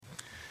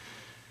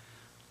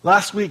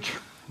Last week,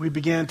 we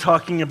began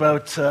talking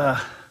about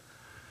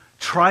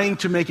trying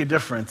to make a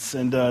difference.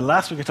 And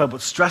last week, I talked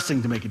about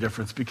stressing to make a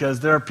difference because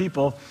there are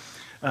people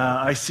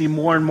I see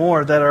more and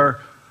more that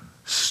are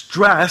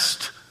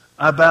stressed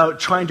about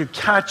trying to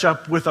catch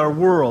up with our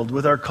world,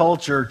 with our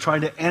culture,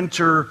 trying to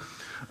enter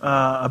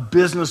a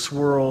business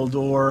world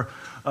or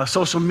a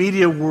social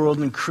media world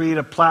and create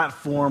a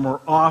platform,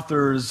 or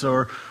authors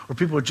or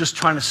people who are just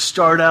trying to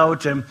start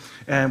out and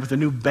with a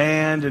new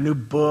band, a new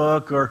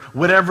book, or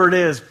whatever it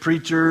is,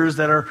 preachers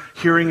that are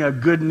hearing a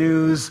good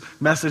news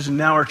message and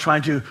now are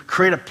trying to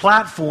create a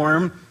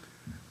platform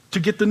to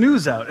get the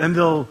news out. And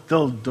they'll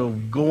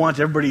go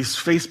onto everybody's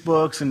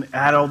Facebooks and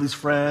add all these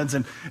friends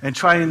and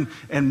try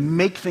and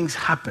make things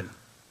happen.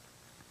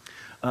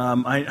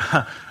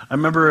 I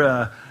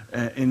remember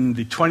in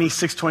the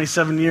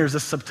 27 years,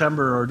 this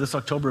September or this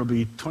October will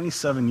be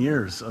 27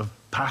 years of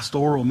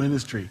pastoral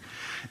ministry.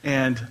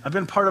 And I've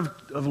been part of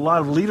a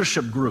lot of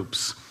leadership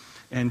groups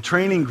and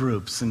training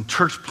groups and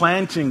church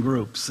planting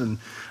groups. And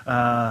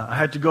I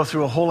had to go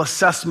through a whole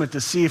assessment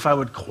to see if I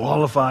would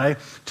qualify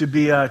to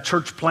be a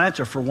church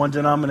planter for one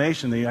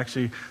denomination. They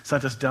actually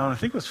sent us down, I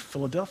think it was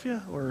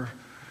Philadelphia, or do you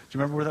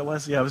remember where that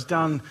was? Yeah, it was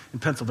down in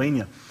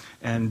Pennsylvania.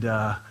 And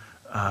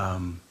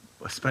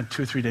I spent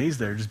 2 or 3 days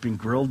there just being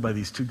grilled by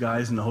these two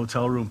guys in the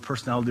hotel room,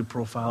 personality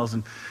profiles,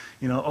 and,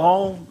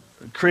 all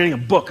creating a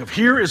book of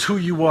here is who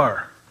you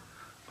are.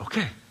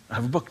 Okay, I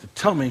have a book to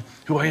tell me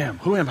who I am.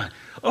 Who am I?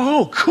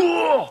 Oh,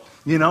 cool!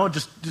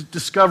 Just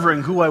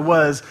discovering who I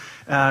was,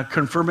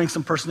 confirming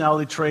some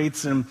personality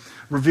traits and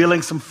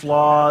revealing some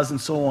flaws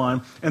and so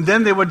on. And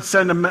then they would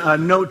send a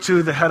note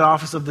to the head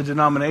office of the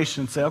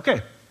denomination and say,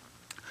 okay,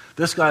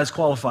 this guy is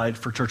qualified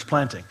for church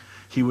planting.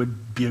 He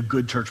would be a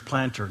good church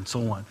planter and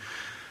so on.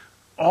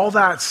 All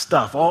that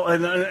stuff,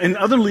 in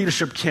other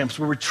leadership camps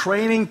where we're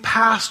training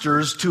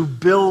pastors to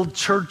build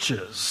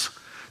churches,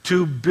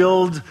 to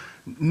build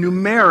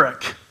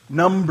numeric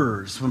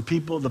numbers. When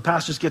the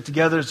pastors get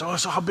together, it's, so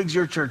how big's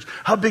your church?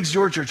 How big's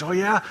your church? Oh,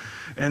 yeah.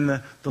 And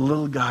the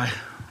little guy,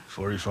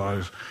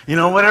 45,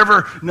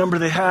 whatever number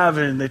they have,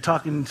 and they're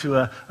talking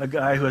to a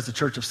guy who has a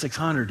church of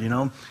 600,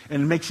 and it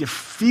makes you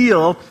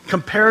feel,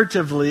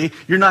 comparatively,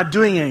 you're not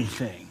doing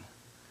anything.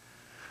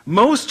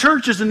 Most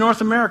churches in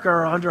North America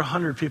are under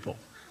 100 people.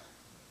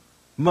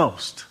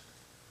 Most.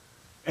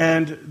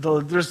 And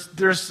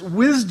there's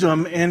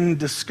wisdom in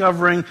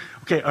discovering,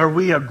 okay, are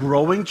we a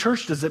growing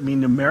church? Does it mean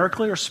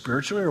numerically or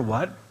spiritually or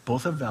what?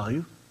 Both have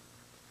value.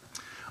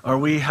 Are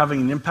we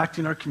having an impact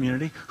in our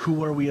community?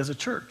 Who are we as a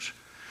church?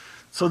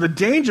 So the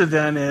danger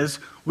then is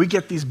we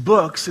get these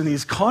books and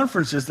these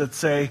conferences that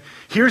say,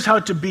 here's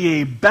how to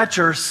be a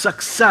better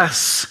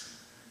success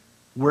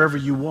wherever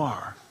you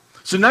are.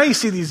 So now you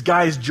see these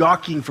guys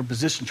jockeying for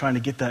position, trying to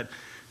get that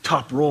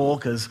top role,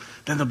 because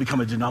then they'll become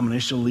a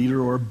denominational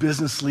leader or a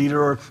business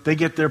leader, or they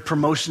get their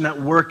promotion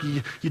at work.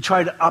 You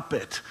try to up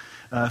it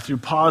through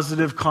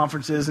positive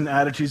conferences and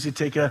attitudes. You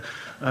take who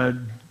are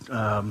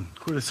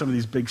some of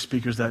these big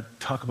speakers that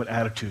talk about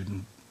attitude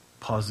and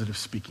positive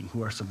speaking?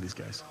 Who are some of these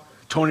guys?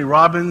 Tony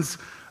Robbins,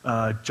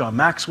 John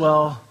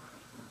Maxwell.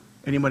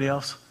 Anybody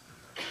else?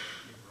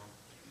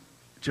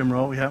 Jim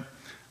Rohn, yeah.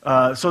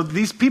 So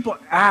these people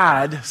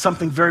add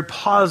something very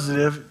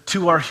positive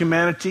to our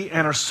humanity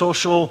and our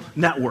social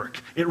network.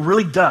 It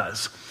really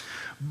does.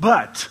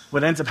 But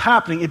what ends up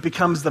happening, it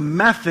becomes the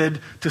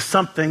method to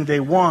something they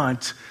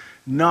want,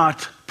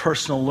 not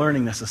personal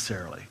learning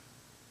necessarily.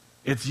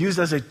 It's used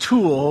as a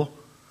tool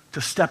to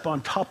step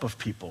on top of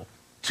people,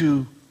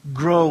 to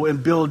grow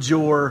and build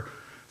your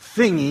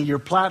thingy, your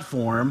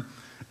platform,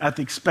 at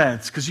the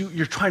expense, because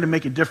you're trying to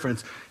make a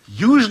difference.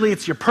 Usually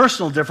it's your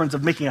personal difference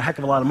of making a heck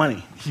of a lot of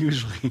money,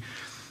 usually.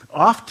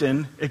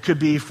 Often it could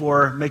be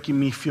for making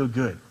me feel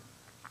good,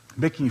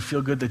 making you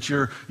feel good that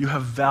you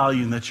have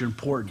value and that you're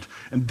important.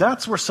 And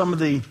that's where some of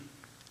the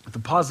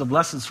positive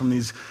lessons from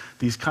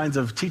these kinds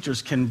of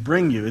teachers can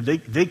bring you.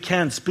 They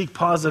can speak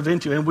positive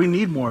into you, and we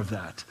need more of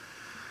that.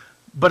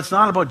 But it's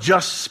not about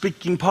just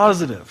speaking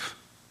positive.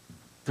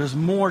 There's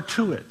more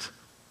to it.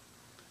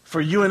 For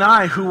you and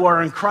I who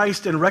are in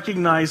Christ and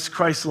recognize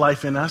Christ's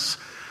life in us,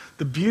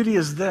 the beauty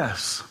is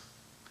this.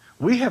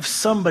 We have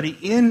somebody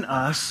in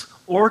us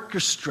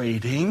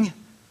orchestrating,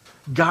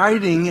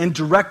 guiding, and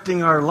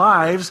directing our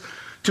lives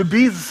to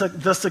be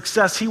the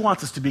success he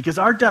wants us to be. Because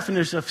our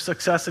definition of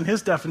success and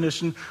his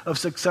definition of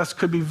success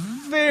could be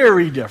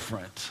very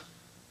different.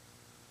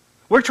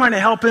 We're trying to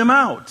help him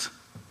out.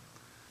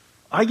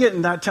 I get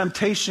in that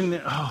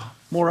temptation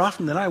more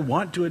often than I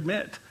want to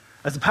admit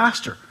as a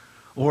pastor.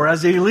 Or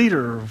as a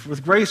leader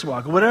with Grace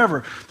Walk, or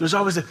whatever. There's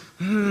always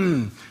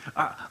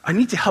I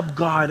need to help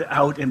God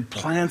out and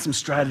plan some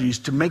strategies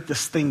to make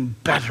this thing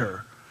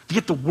better, to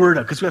get the word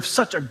out, because we have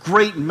such a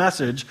great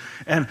message,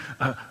 and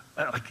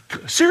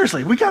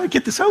seriously, we got to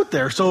get this out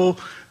there. So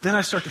then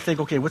I start to think,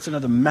 okay, what's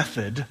another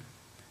method?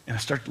 And I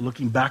start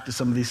looking back to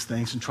some of these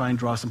things and try and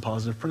draw some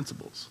positive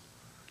principles,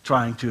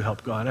 trying to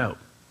help God out.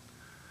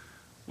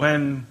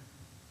 When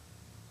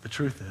the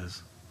truth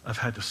is, I've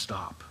had to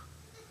stop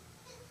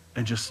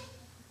and just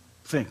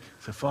think.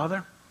 Say,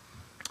 Father,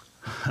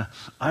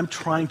 I'm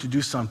trying to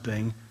do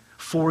something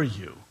for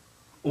you,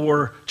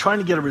 or trying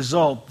to get a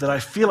result that I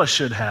feel I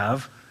should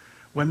have,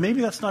 when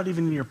maybe that's not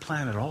even in your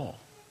plan at all.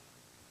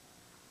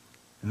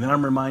 And then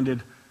I'm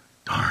reminded,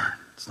 darn,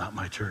 it's not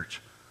my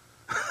church.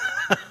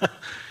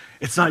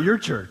 It's not your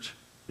church.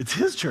 It's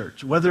his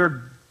church. Whether it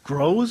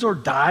grows or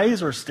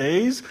dies or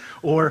stays,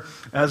 or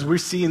as we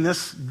see in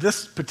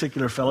this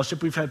particular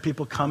fellowship, we've had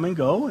people come and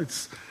go.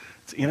 It's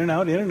in and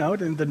out,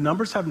 and the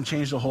numbers haven't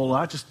changed a whole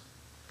lot, just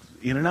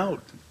in and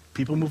out.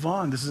 People move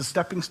on. This is a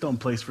stepping stone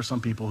place for some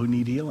people who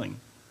need healing.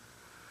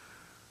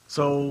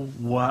 So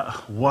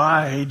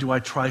why do I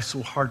try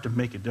so hard to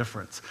make a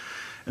difference?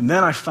 And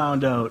then I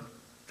found out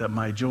that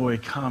my joy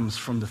comes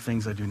from the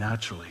things I do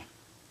naturally,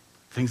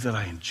 things that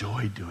I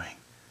enjoy doing,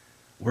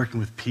 working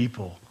with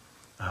people,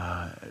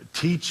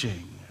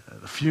 teaching,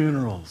 the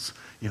funerals,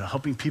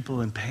 helping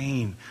people in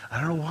pain. I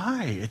don't know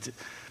why.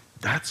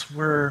 That's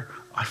where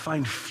I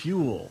find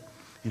fuel.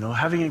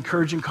 Having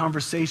encouraging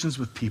conversations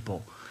with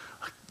people.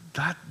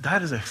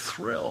 That is a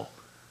thrill.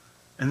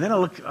 And then I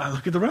look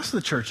at the rest of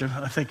the church and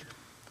I think,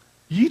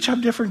 you each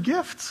have different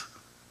gifts.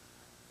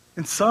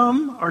 And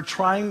some are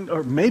trying,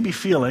 or maybe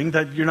feeling,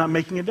 that you're not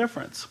making a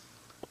difference.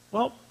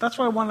 Well, that's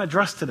what I want to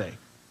address today.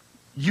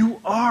 You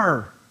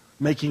are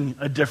making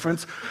a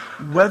difference,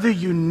 whether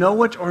you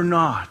know it or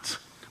not,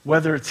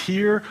 whether it's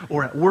here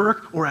or at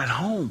work or at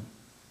home.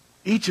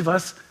 Each of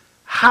us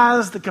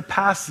has the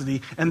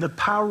capacity and the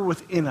power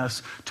within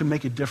us to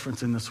make a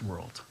difference in this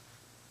world.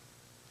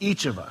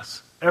 Each of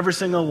us, every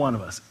single one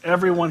of us,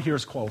 everyone here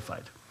is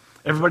qualified.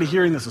 Everybody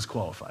hearing this is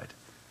qualified.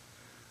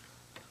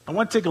 I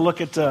want to take a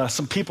look at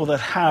some people that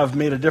have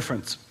made a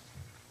difference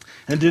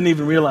and didn't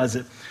even realize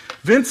it.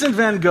 Vincent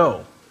van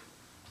Gogh.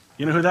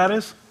 You know who that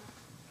is?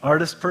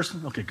 Artist,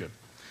 person? Okay, good.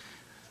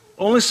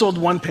 Only sold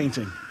one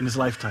painting in his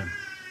lifetime.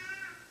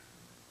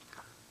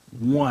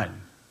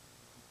 One.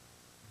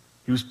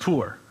 He was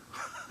poor.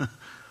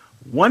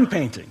 One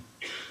painting.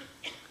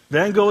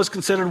 Van Gogh is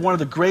considered one of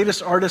the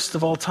greatest artists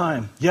of all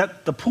time.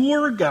 Yet the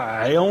poor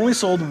guy only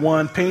sold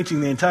one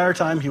painting the entire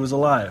time he was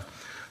alive.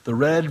 The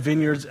Red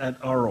Vineyards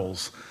at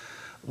Arles,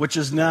 which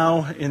is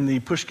now in the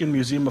Pushkin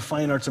Museum of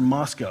Fine Arts in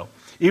Moscow.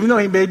 Even though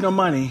he made no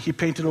money, he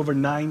painted over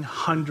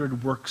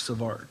 900 works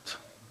of art.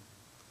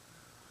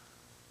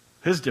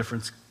 His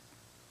difference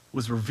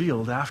was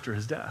revealed after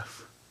his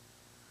death.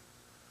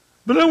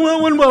 But I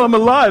want one while I'm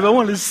alive. I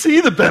want to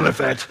see the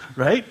benefit,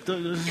 right?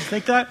 Don't you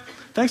think that?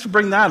 Thanks for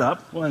bringing that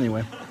up. Well,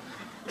 anyway.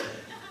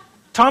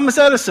 Thomas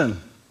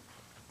Edison.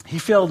 He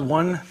failed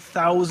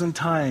 1,000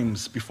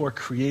 times before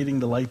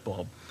creating the light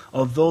bulb.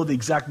 Although the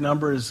exact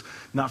number is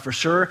not for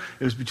sure,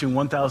 it was between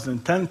 1,000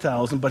 and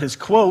 10,000, but his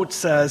quote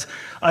says,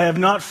 "I have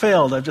not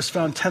failed, I've just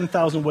found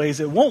 10,000 ways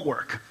it won't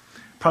work."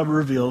 Probably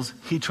reveals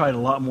he tried a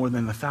lot more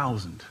than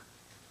 1,000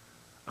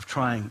 of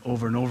trying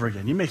over and over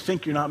again. You may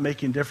think you're not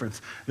making a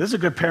difference. This is a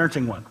good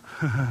parenting one.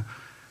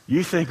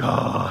 You think,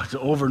 it's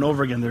over and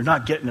over again, they're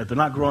not getting it, they're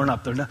not growing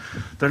up,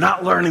 they're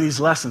not learning these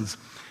lessons.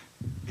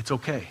 It's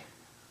okay.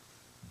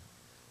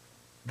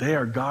 They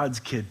are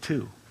God's kid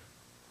too,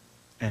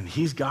 and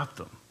he's got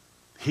them.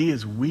 He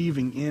is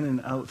weaving in and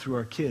out through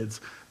our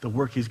kids the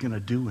work he's going to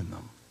do in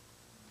them.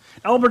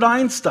 Albert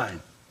Einstein.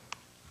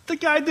 The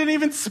guy didn't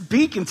even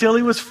speak until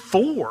he was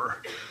 4.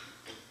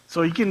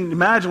 So you can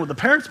imagine what the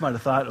parents might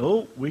have thought.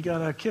 Oh, we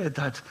got a kid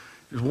that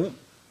won't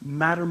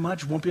matter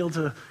much, won't be able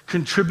to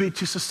contribute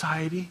to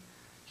society.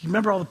 You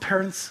remember all the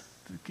parents,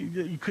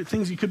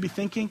 things you could be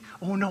thinking?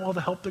 Oh no, all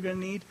the help they're going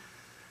to need.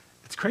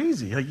 It's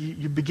crazy. Like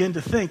you begin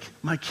to think,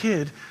 my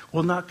kid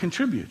will not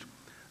contribute.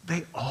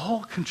 They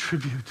all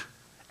contribute.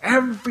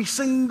 Every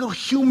single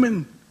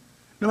human,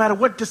 no matter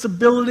what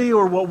disability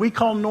or what we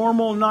call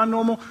normal,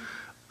 non-normal,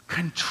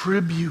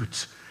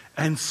 contribute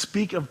and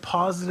speak of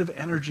positive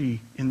energy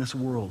in this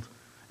world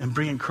and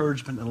bring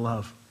encouragement and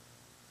love.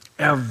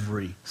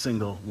 Every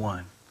single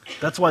one.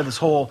 That's why this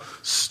whole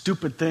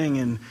stupid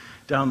thing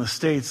down the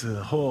States,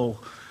 the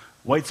whole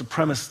white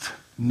supremacist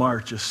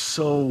march is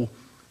so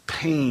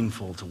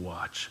painful to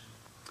watch,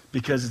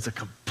 because it's a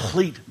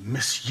complete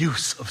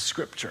misuse of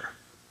Scripture.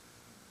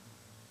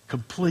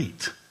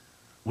 Complete.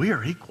 We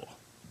are equal.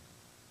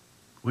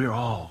 We are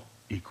all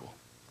equal.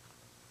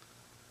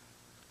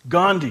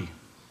 Gandhi,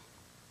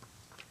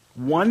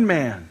 one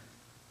man,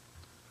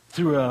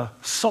 through a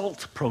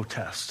salt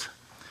protest.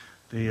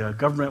 The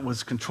government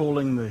was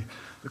controlling the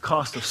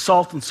cost of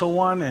salt and so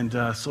on,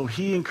 and so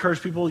he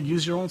encouraged people to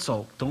use your own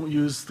salt. Don't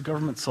use the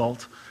government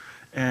salt.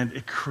 And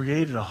it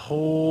created a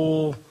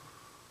whole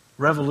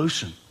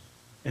revolution.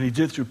 And he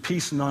did it through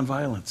peace and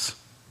nonviolence.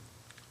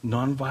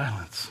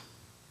 Nonviolence.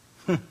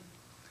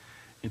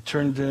 It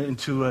turned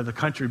into the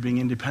country being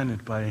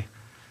independent by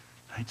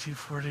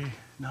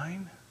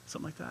 1949,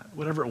 something like that.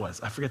 Whatever it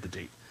was. I forget the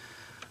date.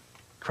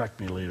 Correct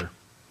me later.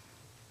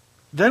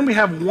 Then we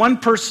have one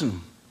person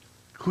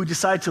who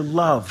decided to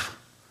love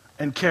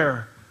and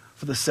care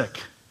for the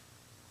sick.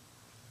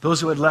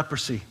 Those who had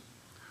leprosy.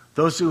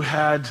 Those who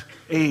had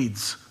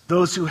AIDS.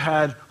 Those who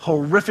had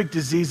horrific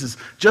diseases.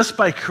 Just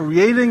by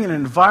creating an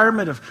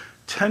environment of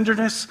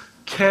tenderness,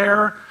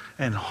 care,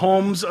 and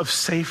homes of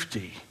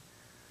safety.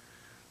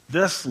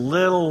 This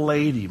little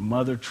lady,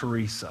 Mother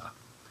Teresa,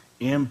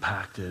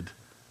 impacted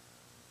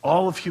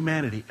all of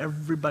humanity.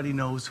 Everybody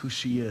knows who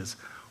she is.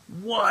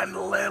 One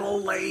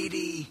little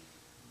lady.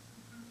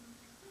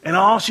 And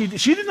all she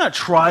did not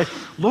try,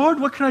 Lord,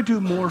 what can I do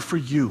more for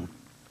you?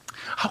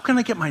 How can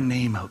I get my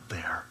name out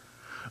there?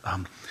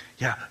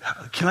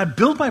 Can I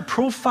build my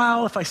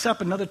profile if I set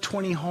up another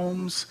 20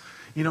 homes?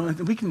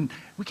 And we can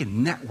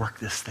network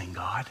this thing,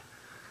 God.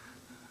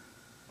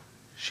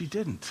 She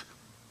didn't.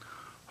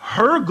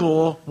 Her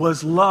goal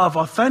was love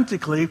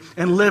authentically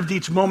and lived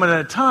each moment at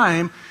a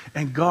time,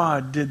 and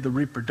God did the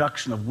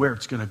reproduction of where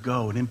it's going to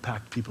go and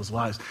impact people's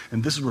lives.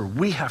 And this is where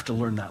we have to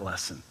learn that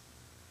lesson.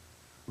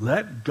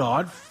 Let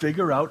God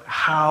figure out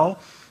how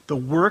the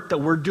work that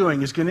we're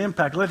doing is going to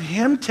impact. Let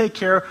Him take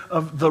care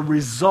of the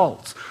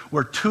results.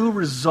 We're too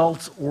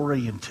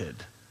results-oriented,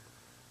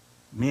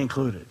 me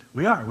included.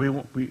 We are.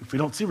 If we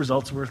don't see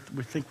results, we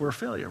think we're a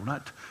failure. We're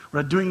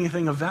not doing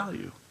anything of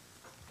value.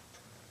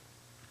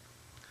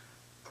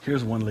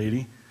 Here's one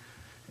lady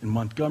in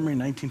Montgomery,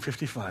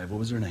 1955. What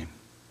was her name?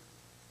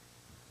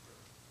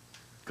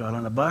 Got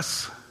on a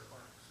bus,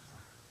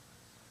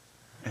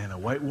 and a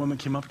white woman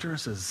came up to her and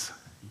says,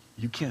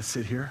 "You can't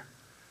sit here.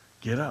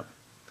 Get up."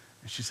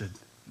 And she said,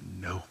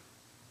 "No."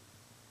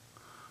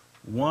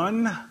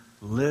 One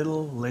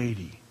little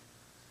lady.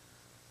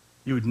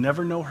 You would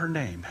never know her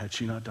name had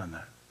she not done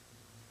that.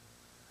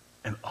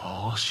 And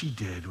all she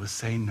did was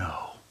say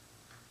no.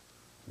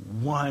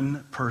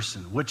 One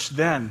person, which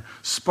then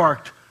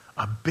sparked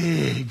a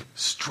big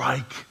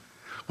strike,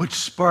 which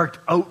sparked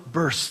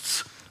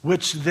outbursts,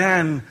 which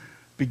then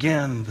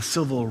began the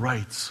civil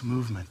rights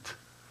movement.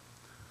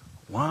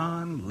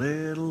 One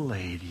little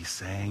lady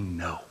saying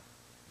no.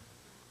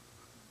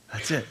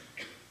 That's it.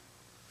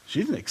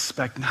 She didn't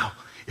expect, now,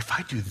 if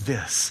I do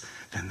this,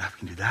 then I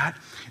can do that.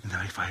 And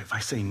then if I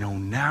say no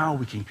now,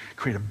 we can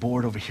create a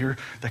board over here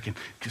that can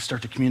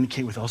start to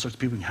communicate with all sorts of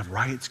people and have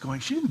riots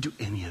going. She didn't do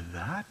any of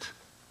that.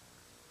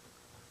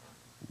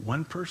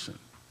 One person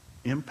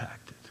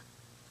impacted.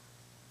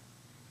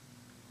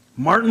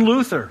 Martin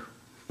Luther.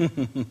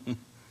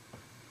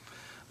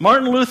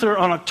 Martin Luther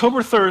on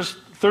October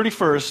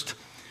 31st,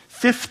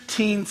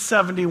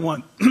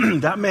 1571.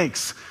 That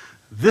makes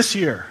this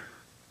year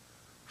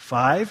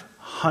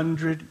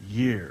 500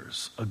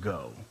 years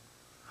ago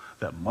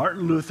that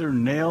Martin Luther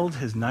nailed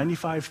his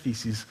 95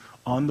 Theses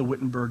on the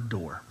Wittenberg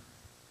door.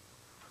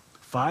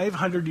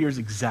 500 years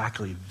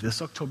exactly,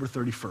 this October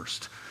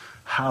 31st.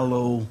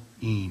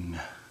 Halloween.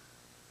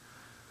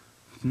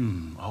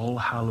 All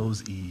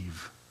Hallows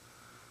Eve.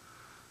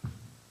 Do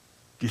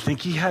you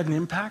think he had an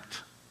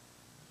impact?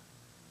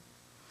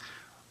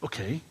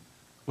 Okay.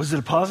 Was it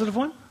a positive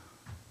one?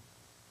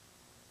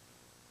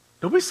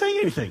 Nobody's saying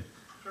anything.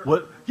 Sure.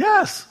 What?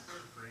 Yes.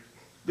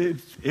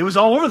 It was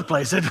all over the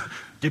place. It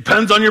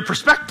depends on your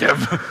perspective.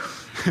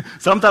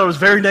 Some thought it was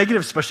very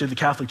negative, especially the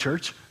Catholic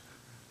Church.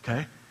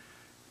 Okay?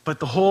 But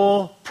the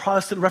whole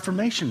Protestant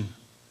Reformation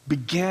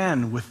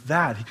began with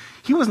that.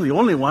 He wasn't the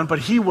only one, but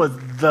he's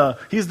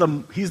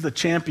the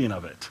champion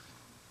of it.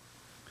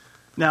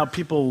 Now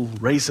people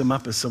raise him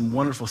up as some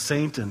wonderful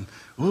saint and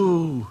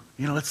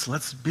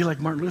let's be like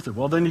Martin Luther.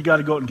 Well, then you got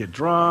to go out and get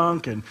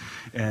drunk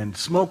and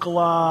smoke a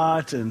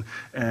lot and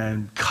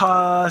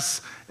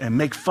cuss and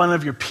make fun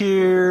of your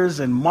peers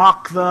and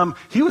mock them.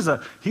 He was a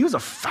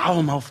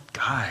foul-mouthed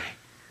guy.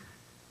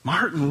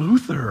 Martin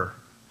Luther.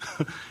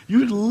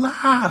 You'd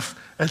laugh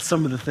at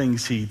some of the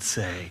things he'd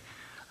say.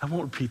 I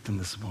won't repeat them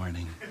this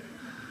morning.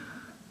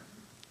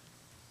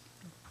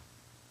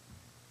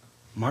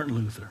 Martin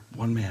Luther,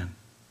 one man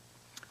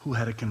who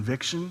had a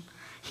conviction.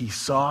 He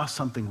saw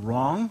something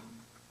wrong,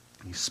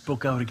 and he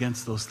spoke out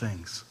against those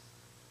things.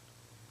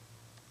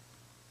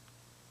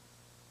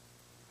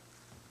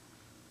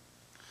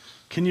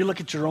 Can you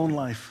look at your own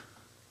life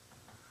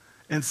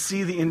and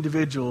see the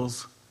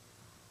individuals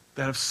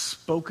that have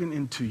spoken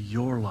into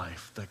your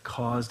life that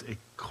caused a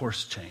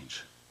course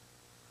change?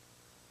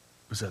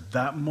 It was at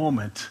that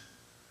moment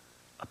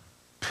a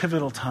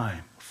pivotal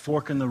time, a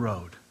fork in the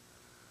road.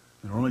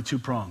 There were only two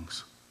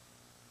prongs.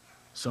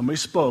 Somebody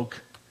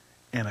spoke,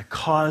 and it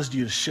caused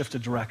you to shift a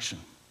direction.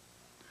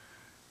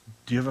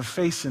 Do you have a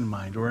face in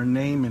mind or a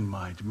name in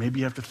mind? Maybe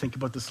you have to think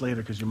about this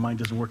later because your mind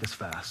doesn't work as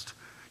fast.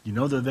 You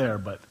know they're there,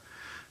 but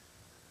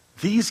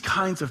these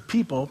kinds of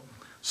people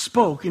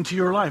spoke into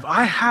your life.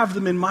 I have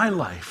them in my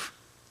life.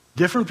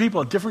 Different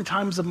people at different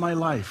times of my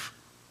life.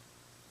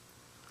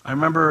 I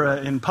remember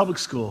in public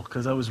school,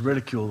 because I was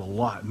ridiculed a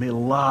lot, made a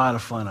lot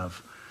of fun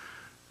of.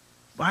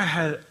 I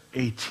had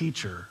a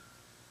teacher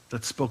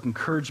that spoke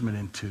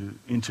encouragement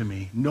into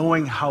me,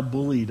 knowing how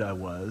bullied I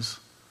was,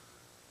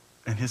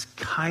 and his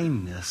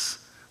kindness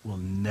will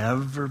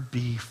never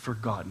be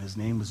forgotten. His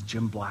name was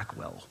Jim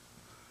Blackwell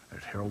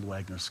at Harold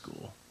Wagner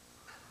School.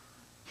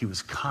 He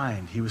was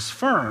kind. He was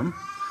firm,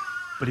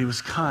 but he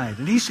was kind.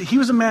 And he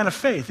was a man of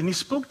faith, and he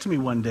spoke to me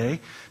one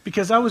day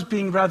because I was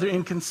being rather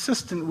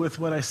inconsistent with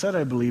what I said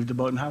I believed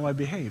about and how I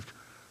behaved.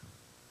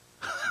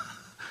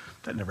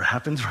 That never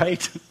happens,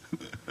 right?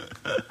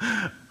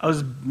 I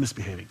was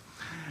misbehaving.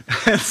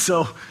 And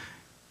so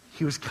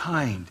he was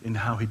kind in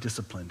how he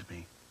disciplined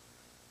me.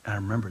 And I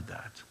remembered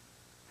that.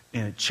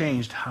 And it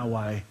changed how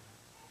I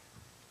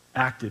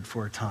acted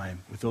for a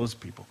time with those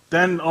people.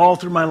 Then all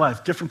through my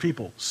life, different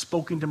people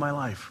spoke into my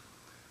life.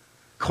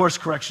 Course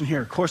correction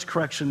here, course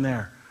correction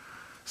there.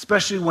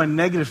 Especially when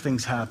negative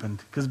things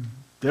happened, because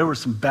there were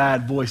some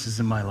bad voices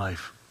in my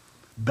life.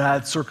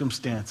 Bad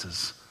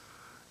circumstances.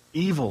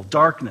 Evil,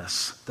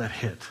 darkness that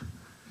hit.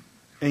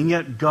 And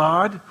yet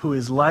God, who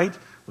is light,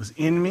 was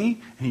in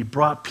me, and he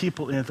brought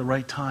people in at the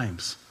right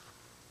times.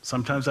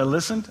 Sometimes I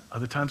listened,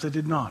 other times I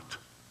did not.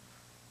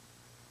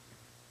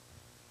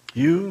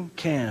 You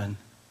can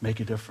make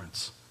a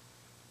difference,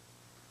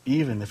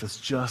 even if it's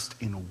just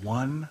in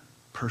one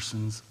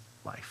person's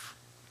life.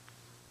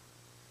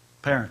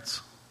 Parents,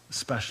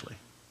 especially.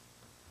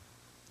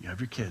 You have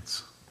your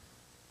kids.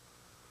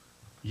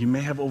 You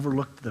may have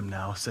overlooked them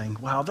now, saying,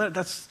 wow,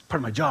 that's part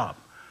of my job.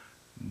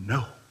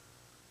 No.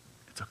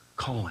 It's a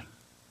calling.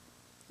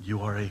 You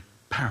are a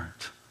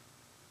parent.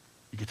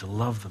 You get to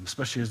love them,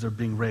 especially as they're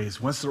being raised.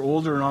 Once they're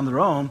older and on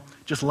their own,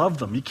 just love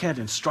them. You can't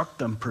instruct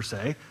them per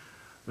se.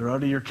 They're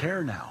out of your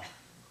care now.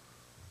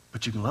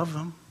 But you can love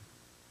them.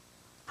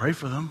 Pray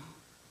for them.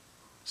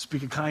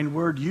 Speak a kind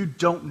word. You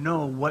don't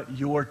know what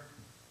your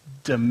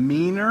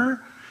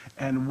demeanor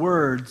and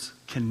words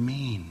can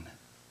mean.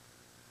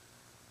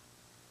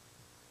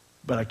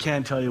 But I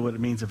can tell you what it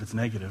means if it's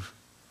negative.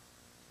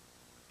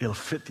 It'll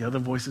fit the other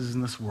voices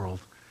in this world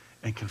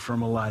and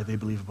confirm a lie they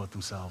believe about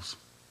themselves.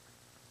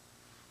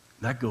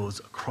 That goes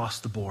across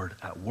the board,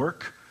 at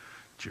work,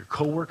 to your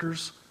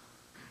coworkers,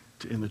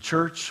 in the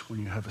church, when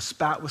you have a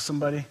spat with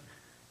somebody.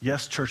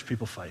 Yes, church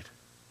people fight.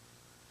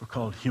 We're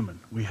called human.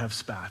 We have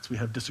spats. We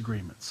have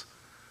disagreements.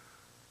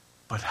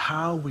 But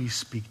how we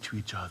speak to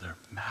each other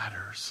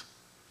matters.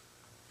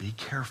 Be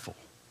careful.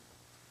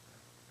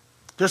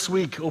 This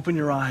week, open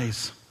your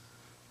eyes.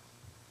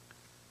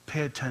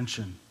 Pay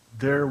attention.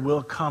 There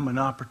will come an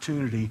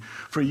opportunity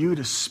for you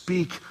to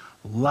speak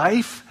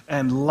life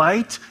and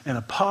light and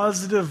a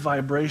positive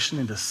vibration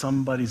into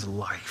somebody's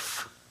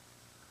life.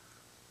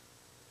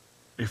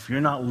 If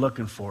you're not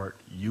looking for it,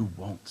 you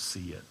won't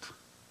see it.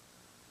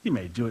 You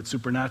may do it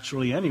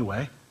supernaturally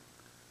anyway,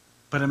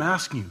 but I'm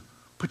asking you,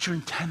 put your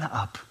antenna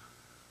up.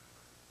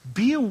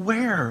 Be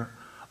aware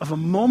of a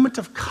moment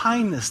of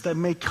kindness that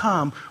may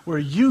come where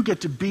you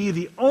get to be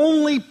the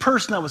only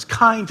person that was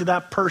kind to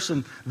that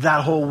person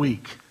that whole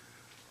week.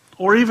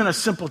 Or even a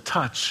simple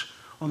touch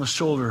on the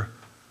shoulder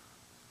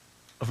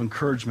of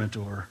encouragement,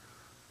 or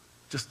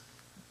just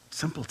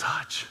simple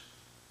touch.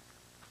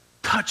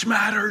 Touch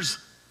matters.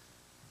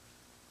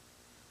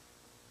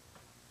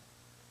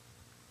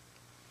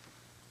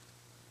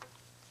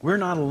 We're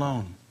not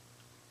alone.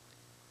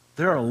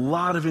 There are a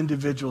lot of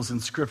individuals in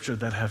Scripture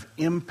that have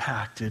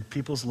impacted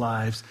people's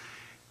lives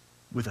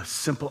with a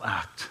simple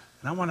act.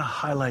 And I want to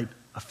highlight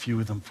a few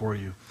of them for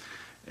you.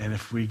 And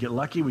if we get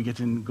lucky,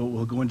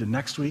 we'll go into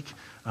next week.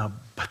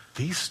 But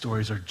these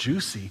stories are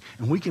juicy,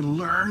 and we can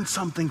learn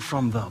something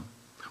from them.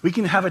 We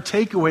can have a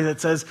takeaway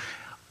that says,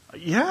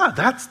 yeah,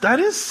 that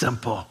is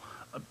simple.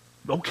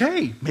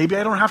 Okay, maybe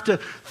I don't have to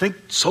think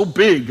so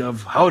big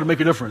of how to make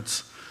a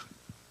difference.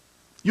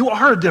 You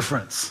are a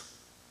difference.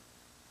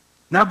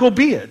 Now go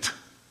be it.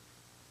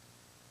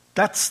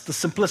 That's the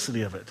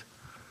simplicity of it.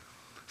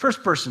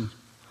 First person,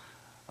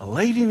 a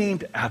lady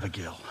named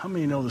Abigail. How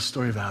many know the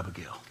story of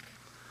Abigail?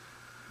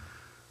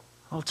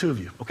 All two of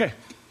you. Okay,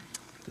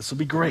 this will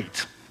be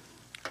great.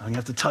 I'm going to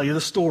have to tell you the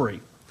story.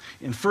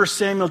 In 1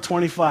 Samuel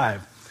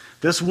 25,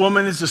 this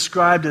woman is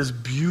described as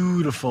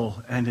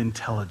beautiful and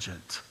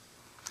intelligent.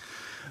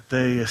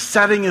 The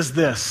setting is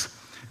this.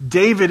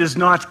 David is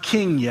not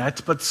king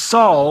yet, but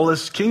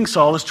King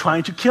Saul is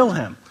trying to kill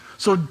him.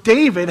 So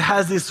David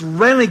has this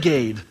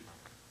renegade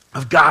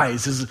of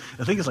guys.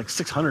 I think it's like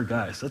 600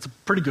 guys. That's a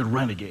pretty good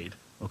renegade,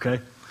 okay?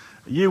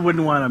 You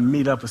wouldn't want to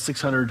meet up with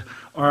 600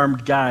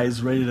 armed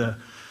guys ready to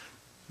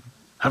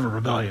have a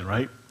rebellion,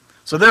 right?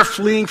 So they're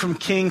fleeing from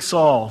King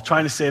Saul,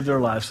 trying to save their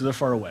lives, so they're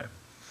far away.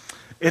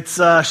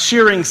 It's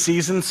shearing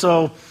season,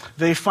 so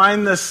they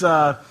find this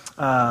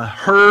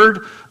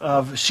herd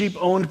of sheep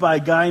owned by a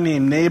guy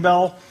named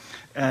Nabal,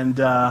 and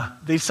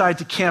they decide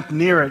to camp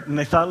near it, and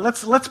they thought,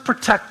 let's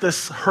protect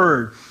this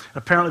herd.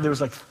 Apparently there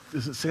was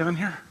is it 7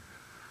 here?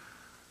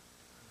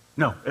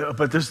 No,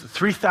 but there's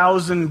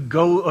 3,000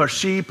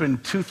 sheep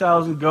and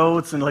 2,000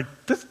 goats, and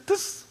this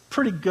is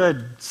pretty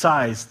good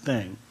sized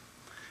thing.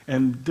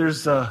 And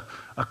there's a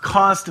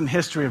constant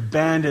history of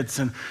bandits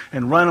and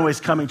runaways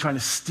coming, trying to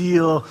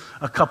steal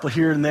a couple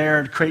here and there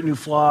and create new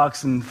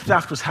flocks, and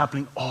theft was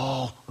happening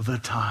all the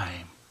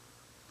time.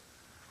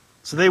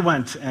 So they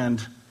went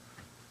and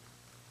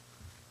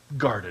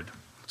guarded.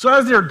 So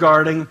as they're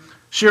guarding,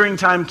 shearing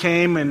time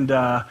came, and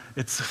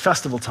it's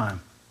festival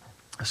time.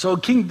 So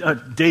King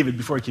David,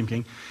 before he became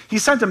king, he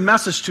sent a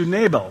message to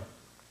Nabal.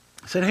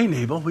 said, hey,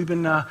 Nabal, we've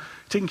been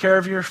taking care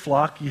of your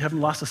flock. You haven't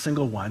lost a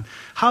single one.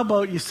 How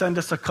about you send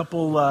us a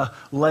couple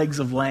legs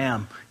of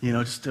lamb,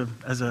 just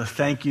as a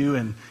thank you.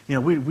 And,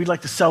 we'd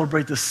like to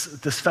celebrate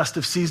this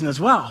festive season as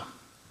well.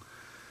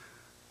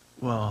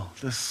 Well,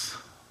 this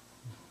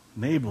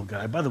Nabal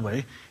guy, by the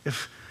way,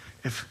 if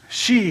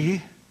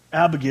she,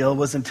 Abigail,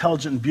 was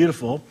intelligent and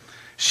beautiful,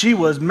 she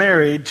was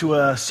married to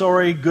a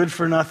sorry,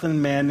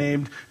 good-for-nothing man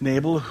named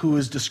Nabal who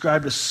is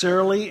described as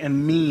surly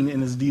and mean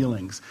in his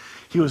dealings.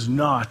 He was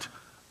not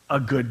a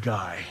good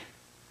guy.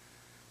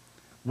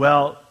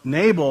 Well,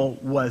 Nabal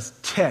was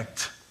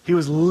ticked. He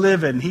was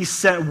livid. He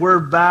sent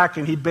word back,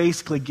 and he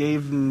basically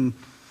gave him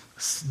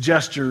a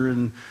gesture,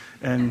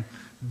 and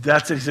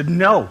that's it. He said,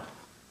 no.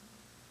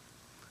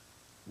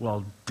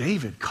 Well,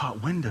 David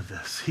caught wind of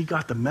this. He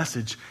got the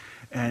message,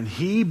 and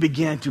he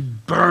began to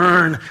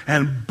burn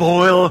and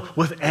boil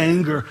with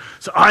anger.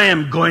 So I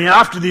am going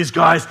after these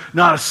guys.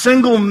 Not a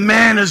single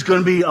man is going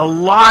to be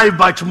alive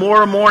by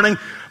tomorrow morning.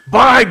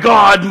 By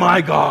God,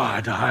 my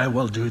God, I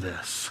will do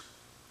this.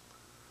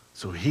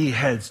 So he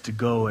heads to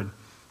go and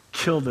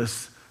kill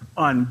this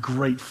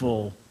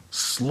ungrateful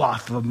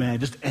sloth of a man,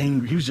 just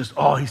angry. He was just,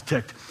 he's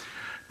ticked.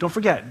 Don't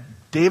forget,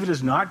 David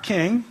is not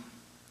king.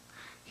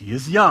 He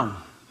is young.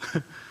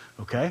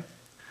 Okay?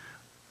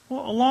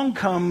 Well, along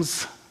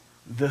comes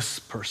this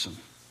person,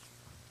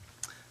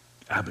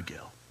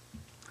 Abigail.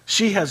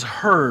 She has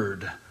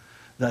heard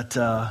that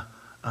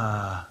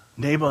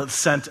Nabal had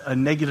sent a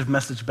negative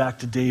message back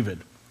to David.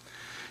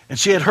 And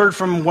she had heard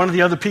from one of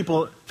the other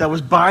people that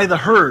was by the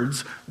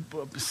herds,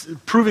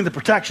 proving the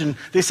protection.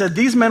 They said,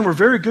 these men were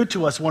very good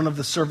to us, one of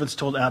the servants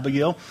told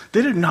Abigail.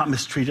 They did not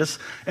mistreat us.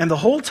 And the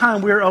whole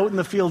time we were out in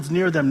the fields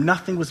near them,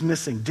 nothing was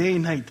missing. Day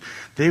and night,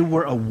 they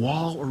were a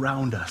wall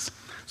around us.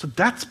 So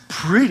that's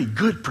pretty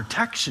good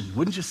protection,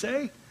 wouldn't you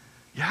say?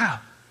 Yeah.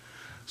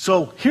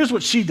 So here's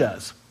what she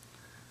does.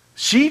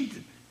 She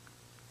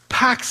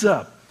packs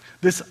up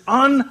this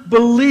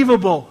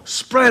unbelievable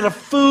spread of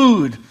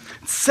food,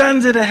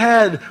 sends it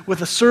ahead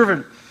with a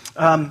servant.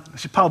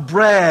 She piled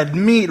bread,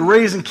 meat,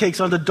 raisin cakes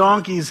onto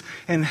donkeys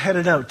and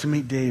headed out to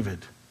meet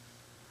David.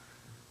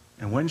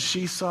 And when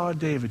she saw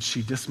David,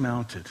 she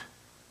dismounted.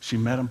 She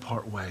met him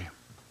part way.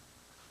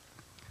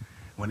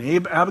 When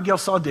Abigail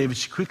saw David,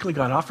 she quickly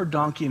got off her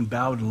donkey and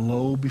bowed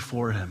low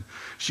before him.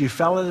 She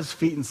fell at his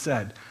feet and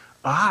said,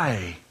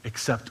 I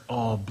accept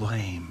all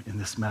blame in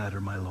this matter,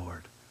 my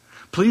lord.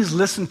 Please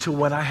listen to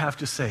what I have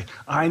to say.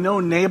 I know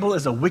Nabal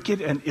is a wicked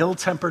and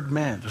ill-tempered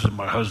man. This is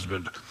my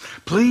husband.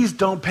 Please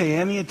don't pay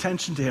any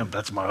attention to him.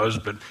 That's my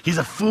husband. He's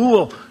a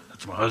fool.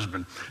 That's my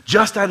husband.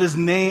 Just as his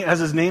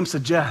name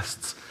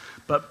suggests.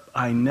 But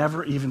I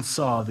never even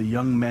saw the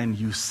young men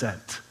you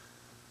sent.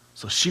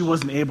 So she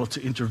wasn't able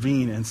to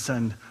intervene and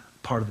send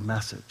part of the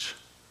message.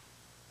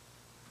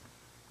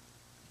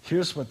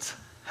 Here's what's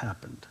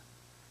happened.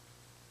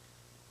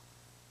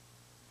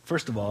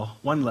 First of all,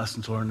 one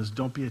lesson to learn is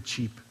don't be a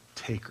cheap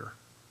taker.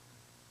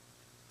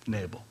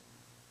 Nabal.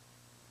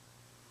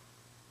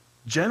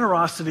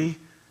 Generosity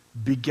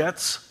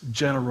begets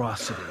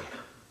generosity.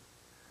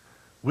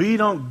 We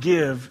don't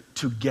give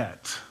to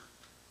get.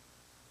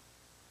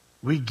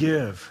 We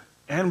give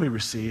and we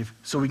receive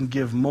so we can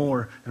give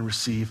more and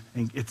receive.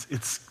 And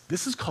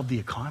this is called the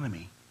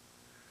economy.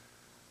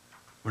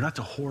 We're not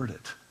to hoard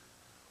it.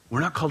 We're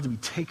not called to be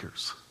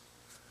takers.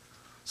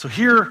 So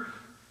here,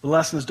 the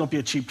lesson is don't be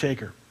a cheap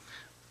taker.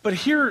 But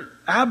here,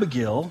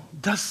 Abigail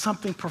does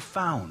something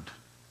profound.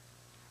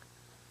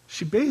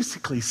 She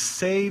basically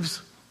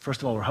saves,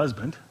 first of all, her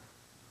husband,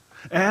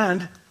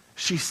 and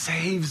she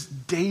saves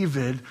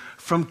David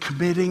from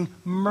committing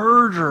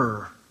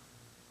murder.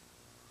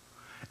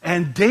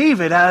 And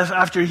David,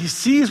 after he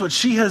sees what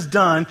she has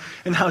done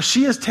and how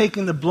she has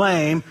taken the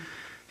blame,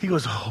 he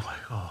goes, oh my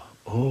God,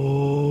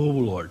 oh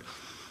Lord,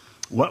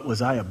 what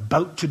was I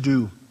about to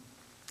do?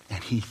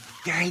 And he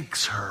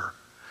thanks her.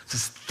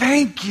 Says,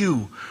 thank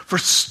you for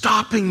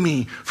stopping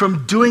me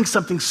from doing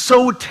something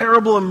so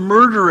terrible and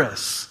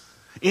murderous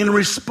in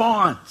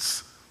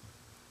response.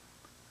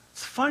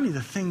 It's funny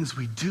the things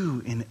we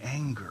do in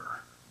anger,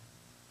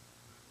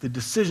 the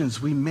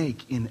decisions we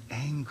make in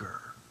anger.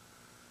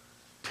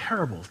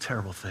 Terrible,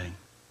 terrible thing.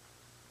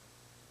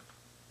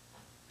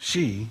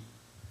 She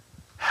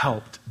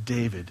helped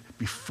David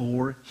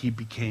before he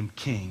became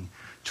king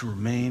to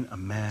remain a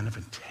man of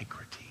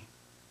integrity.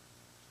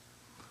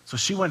 So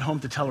she went home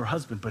to tell her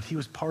husband, but he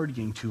was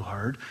partying too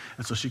hard,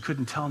 and so she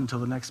couldn't tell him until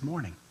the next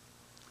morning.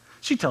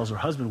 She tells her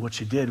husband what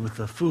she did with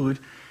the food.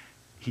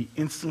 He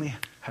instantly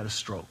had a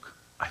stroke.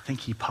 I think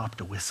he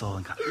popped a whistle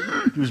and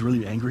he was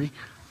really angry,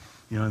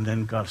 and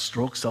then got a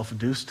stroke,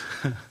 self-induced.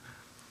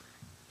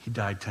 He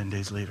died 10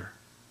 days later.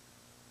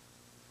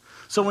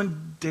 So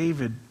when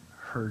David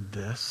heard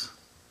this,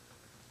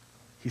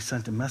 he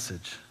sent a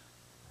message.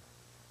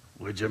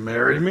 Would you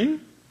marry me?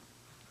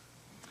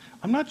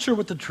 I'm not sure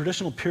what the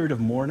traditional period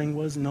of mourning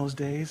was in those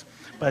days,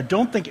 but I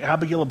don't think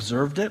Abigail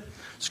observed it.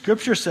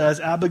 Scripture says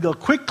Abigail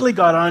quickly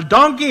got on a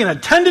donkey and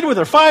attended with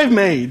her 5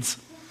 maids.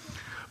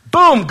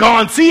 Boom,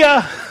 gone, see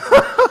ya.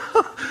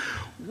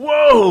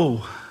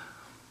 Whoa.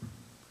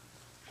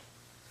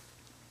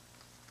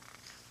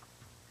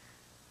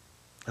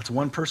 That's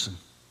one person.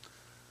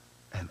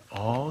 And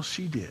all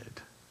she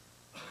did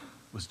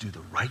was do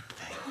the right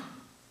thing.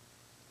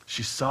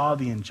 She saw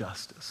the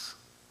injustice.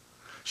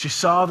 She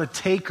saw the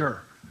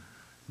taker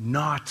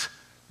not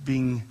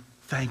being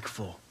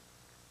thankful.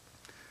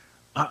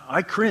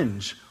 I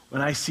cringe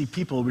when I see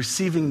people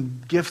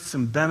receiving gifts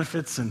and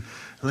benefits, and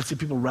let's see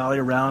people rally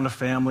around a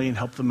family and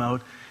help them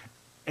out.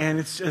 And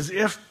it's as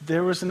if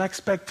there was an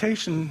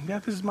expectation, yeah,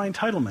 this is my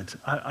entitlement.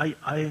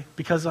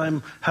 Because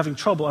I'm having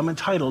trouble, I'm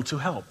entitled to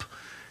help.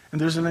 And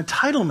there's an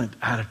entitlement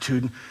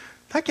attitude.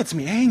 That gets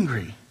me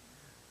angry.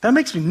 That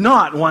makes me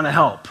not want to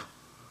help.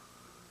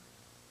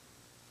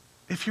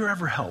 If you're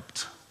ever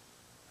helped,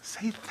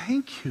 say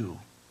thank you.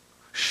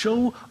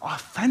 Show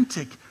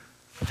authentic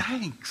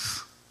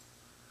thanks.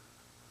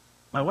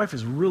 My wife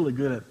is really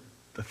good at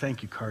the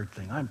thank you card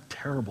thing. I'm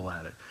terrible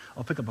at it.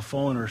 I'll pick up a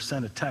phone or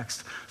send a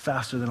text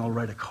faster than I'll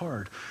write a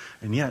card.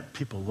 And yet,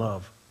 people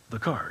love the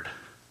card. A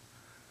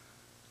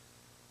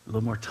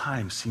little more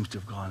time seems to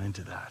have gone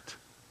into that.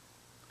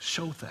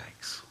 Show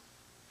thanks.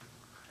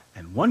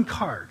 And one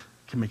card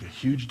can make a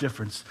huge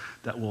difference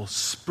that will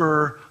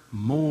spur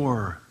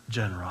more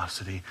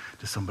generosity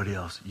to somebody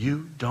else.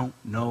 You don't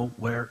know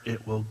where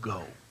it will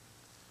go.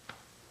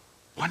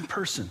 One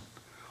person.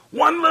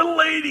 One little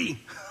lady.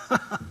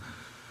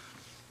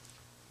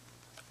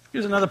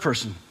 Here's another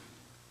person.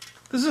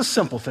 This is a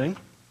simple thing.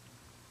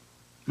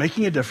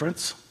 Making a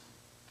difference.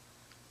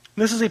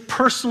 This is a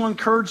personal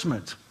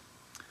encouragement.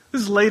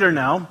 This is later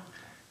now.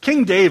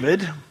 King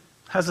David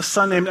has a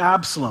son named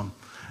Absalom.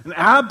 And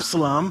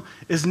Absalom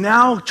is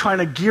now trying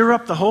to gear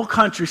up the whole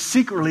country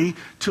secretly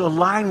to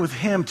align with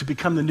him to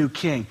become the new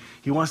king.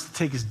 He wants to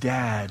take his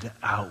dad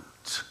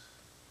out.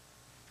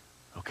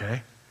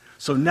 Okay?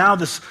 So now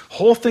this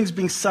whole thing's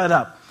being set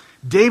up.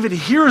 David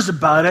hears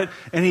about it,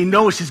 and he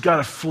knows he's got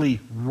to flee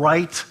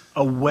right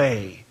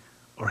away,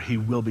 or he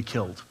will be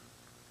killed.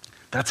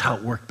 That's how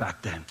it worked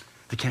back then.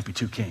 There can't be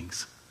two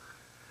kings.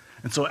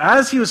 And so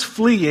as he was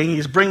fleeing,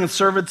 he's bringing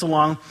servants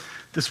along.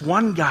 This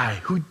one guy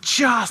who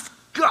just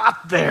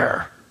got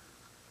there,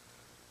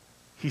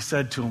 he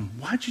said to him,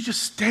 why don't you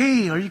just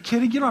stay? Are you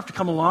kidding? You don't have to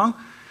come along.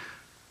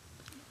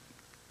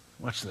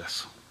 Watch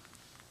this.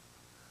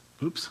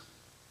 Oops.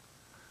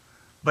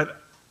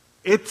 But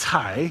Ittai,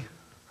 I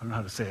don't know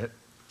how to say it,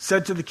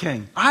 said to the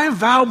king, I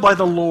vow by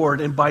the Lord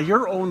and by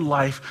your own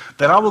life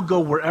that I will go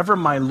wherever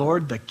my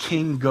lord the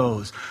king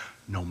goes,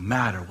 no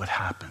matter what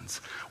happens,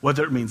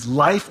 whether it means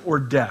life or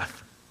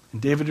death.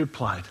 And David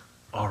replied,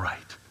 all right,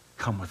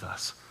 come with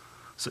us.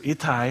 So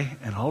Ittai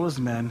and all his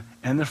men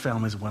and their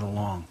families went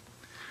along.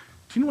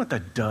 Do you know what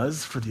that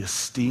does for the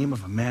esteem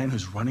of a man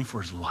who's running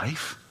for his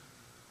life?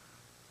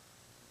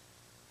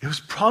 It was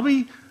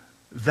probably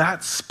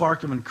that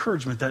spark of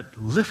encouragement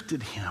that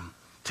lifted him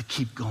to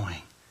keep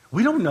going.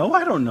 We don't know,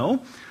 I don't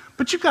know,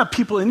 but you've got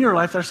people in your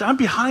life that are saying, I'm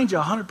behind you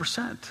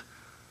 100%,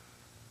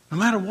 no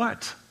matter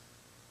what.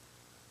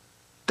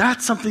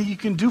 That's something you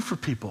can do for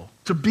people,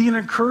 to be an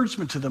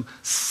encouragement to them.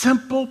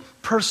 Simple,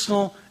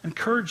 personal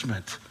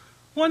encouragement.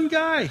 One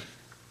guy.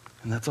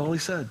 And that's all he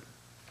said.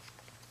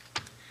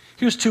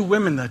 Here's two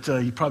women that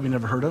you probably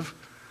never heard of.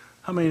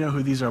 How many know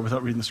who these are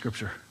without reading the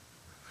scripture?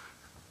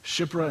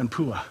 Shiphrah and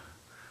Puah.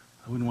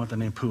 I wouldn't want the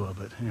name Puah,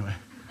 but anyway.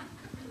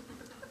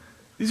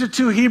 These are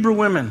two Hebrew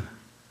women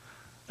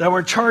that were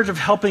in charge of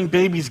helping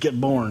babies get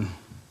born.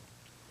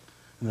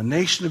 And the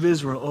nation of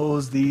Israel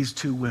owes these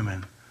two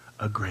women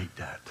a great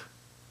debt.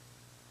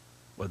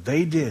 What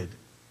they did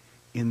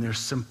in their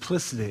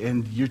simplicity,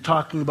 and you're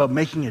talking about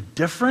making a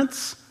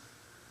difference?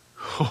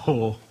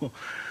 Oh.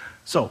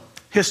 So,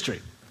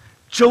 history.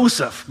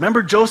 Joseph.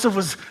 Remember Joseph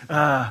was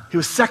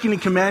second in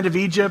command of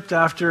Egypt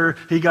after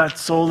he got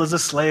sold as a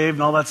slave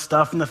and all that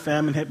stuff, and the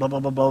famine hit, blah, blah,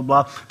 blah, blah,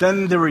 blah.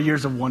 Then there were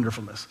years of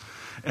wonderfulness.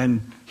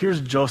 And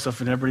here's Joseph,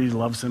 and everybody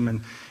loves him,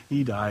 and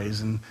he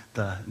dies, and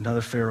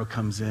another Pharaoh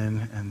comes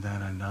in, and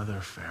then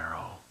another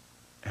Pharaoh.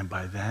 And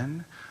by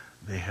then,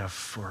 they have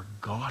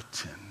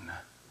forgotten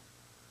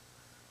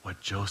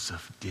what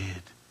Joseph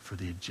did for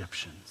the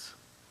Egyptians.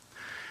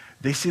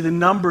 They see the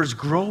numbers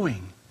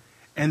growing,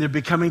 and they're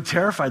becoming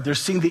terrified. They're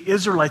seeing the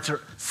Israelites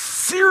are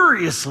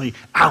seriously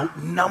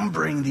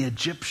outnumbering the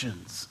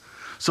Egyptians.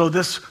 So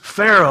this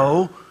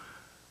Pharaoh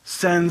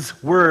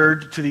sends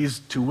word to these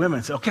two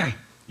women. Say, okay,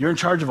 you're in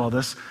charge of all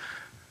this.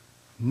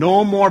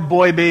 No more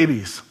boy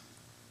babies.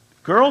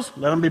 Girls,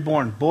 let them be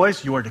born.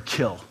 Boys, you are to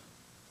kill.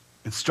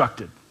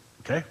 Instructed.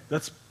 Okay?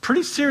 That's a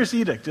pretty serious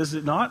edict, is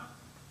it not?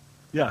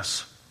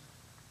 Yes.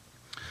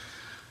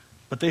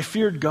 But they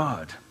feared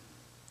God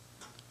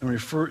and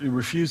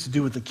refused to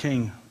do what the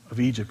king of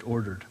Egypt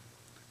ordered.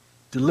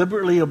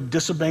 Deliberately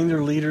disobeying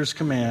their leader's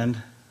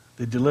command,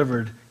 they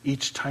delivered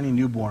each tiny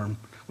newborn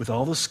with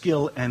all the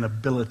skill and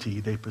ability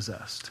they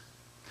possessed.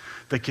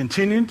 They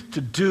continued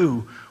to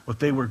do what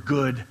they were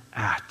good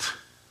at,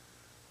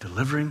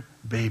 delivering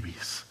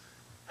babies,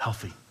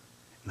 healthy,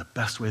 in the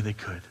best way they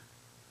could.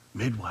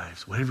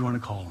 Midwives, whatever you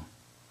want to call them.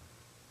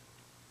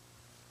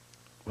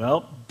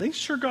 Well, they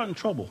sure got in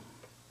trouble.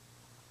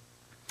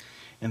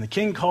 And the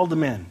king called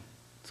them in.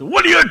 So,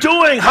 what are you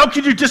doing? How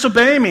could you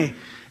disobey me?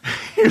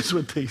 Here's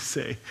what they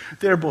say.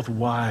 They're both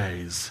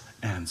wise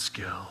and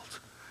skilled.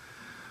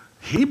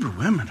 Hebrew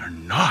women are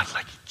not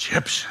like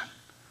Egyptian.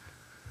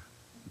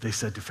 They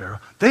said to Pharaoh,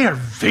 they are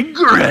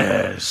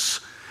vigorous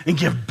and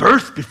give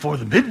birth before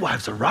the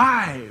midwives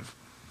arrive.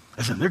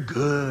 I said, they're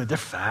good, they're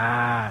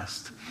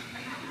fast.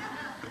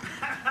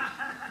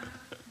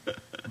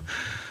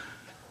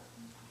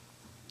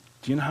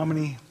 Do you know how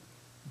many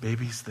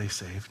babies they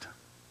saved?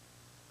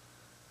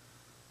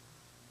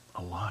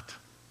 A lot.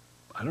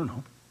 I don't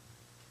know.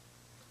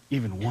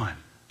 Even one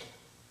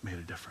made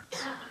a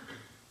difference.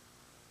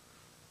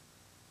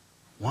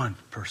 One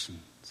person's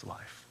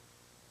life.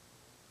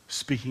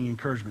 Speaking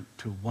encouragement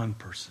to one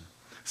person.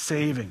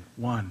 Saving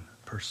one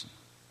person.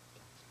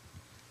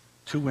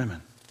 2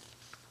 women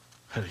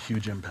had a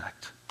huge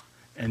impact.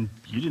 And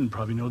you didn't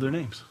probably know their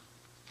names.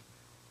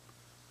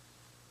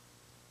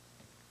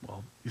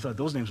 Well, you thought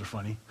those names were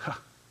funny. Huh.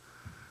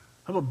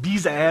 How about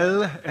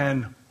Bezalel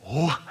and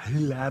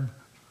Oholiab?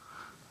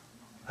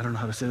 I don't know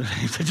how to say their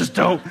names. I just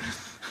don't.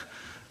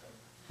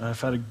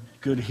 If I had a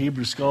good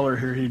Hebrew scholar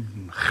here, he'd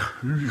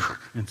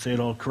and say it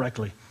all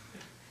correctly.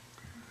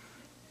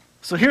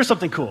 So here's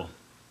something cool.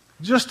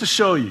 Just to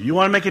show you. You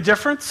want to make a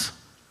difference?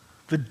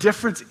 The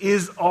difference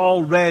is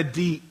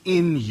already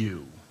in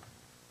you.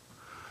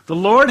 The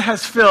Lord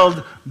has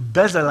filled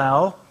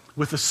Bezalel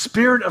with the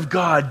Spirit of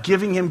God,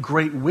 giving him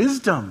great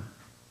wisdom,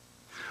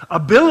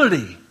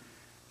 ability,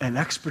 and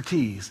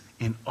expertise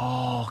in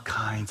all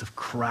kinds of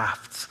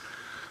crafts.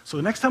 So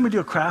the next time we do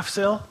a craft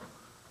sale,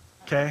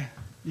 okay,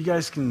 you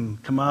guys can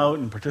come out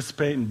and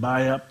participate and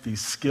buy up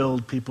these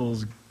skilled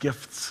people's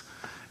gifts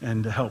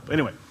and help.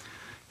 Anyway,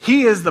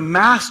 he is a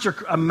master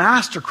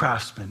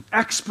craftsman,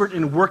 expert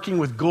in working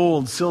with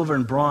gold, silver,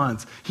 and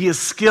bronze. He is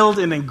skilled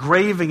in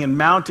engraving and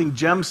mounting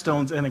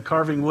gemstones and in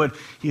carving wood.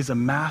 He is a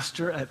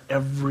master at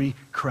every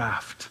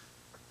craft.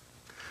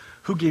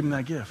 Who gave him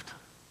that gift?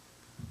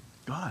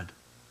 God.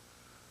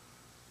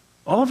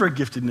 All of our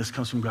giftedness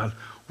comes from God.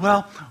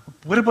 Well,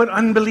 what about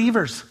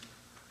unbelievers?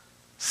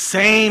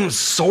 Same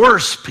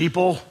source,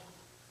 people.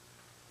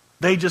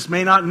 They just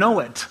may not know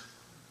it.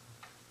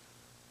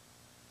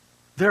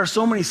 There are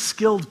so many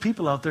skilled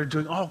people out there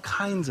doing all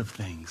kinds of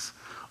things.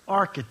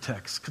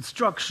 Architects,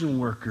 construction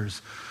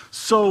workers,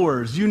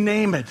 sewers, you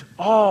name it,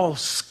 all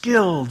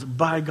skilled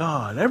by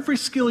God. Every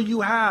skill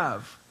you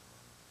have.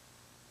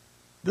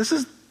 This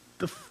is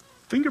the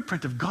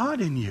fingerprint of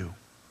God in you.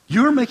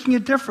 You're making a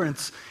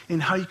difference in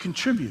how you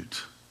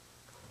contribute.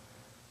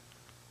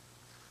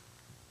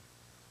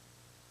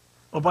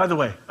 Oh, by the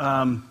way,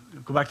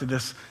 go back to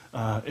this.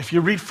 If you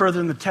read further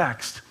in the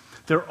text,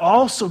 they're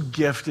also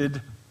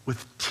gifted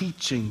with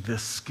teaching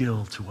this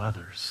skill to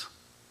others.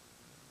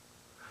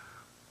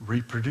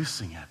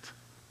 Reproducing it.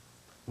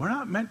 We're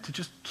not meant to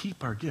just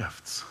keep our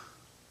gifts.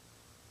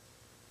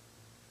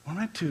 We're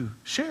meant to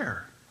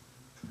share,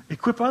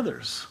 equip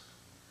others,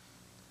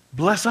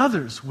 bless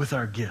others with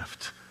our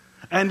gift.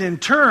 And in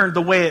turn,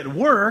 the way it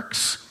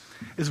works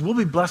is we'll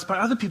be blessed by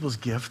other people's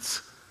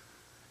gifts,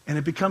 and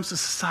it becomes a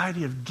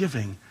society of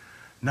giving,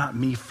 not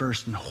me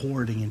first and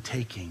hoarding and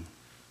taking.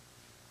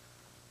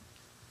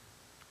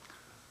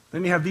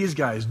 Then you have these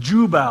guys,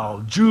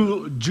 Jubal,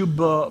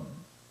 Jabal,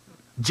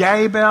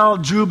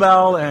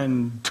 Jubal,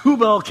 and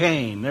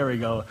Tubal-Cain. There we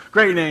go.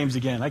 Great names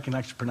again. I can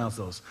actually pronounce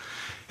those.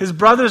 His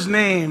brother's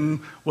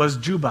name was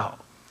Jubal,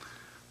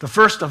 the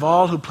first of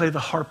all who played the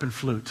harp and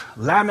flute.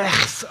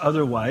 Lamech's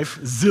other wife,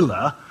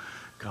 Zillah,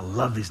 I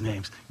love these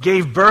names,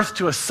 gave birth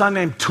to a son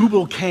named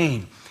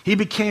Tubal-Cain. He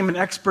became an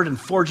expert in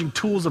forging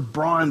tools of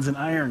bronze and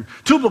iron.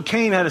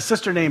 Tubal-Cain had a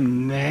sister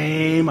named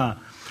Naamah.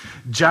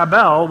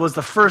 Jabal was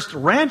the first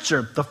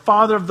rancher, the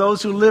father of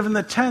those who live in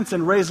the tents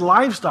and raise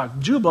livestock.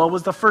 Jubal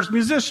was the first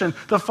musician,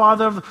 the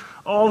father of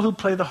all who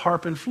play the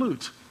harp and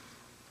flute.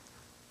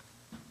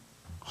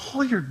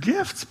 All your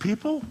gifts,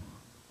 people.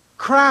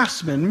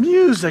 Craftsmen,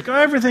 music,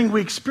 everything we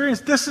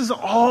experience. This is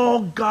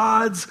all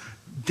God's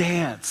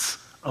dance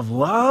of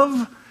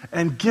love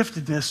and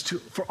giftedness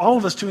for all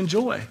of us to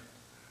enjoy.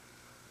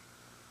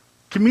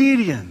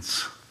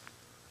 Comedians,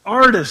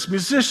 artists,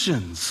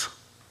 musicians.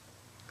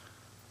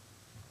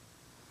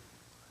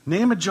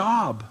 Name a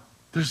job.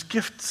 There's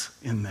gifts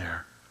in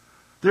there.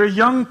 There are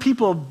young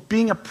people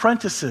being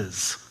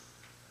apprentices,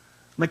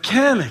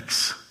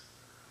 mechanics.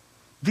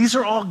 These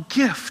are all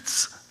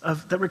gifts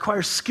that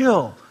require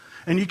skill,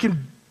 and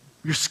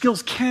your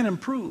skills can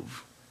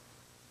improve.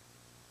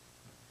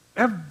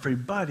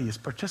 Everybody is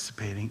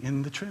participating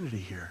in the Trinity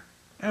here.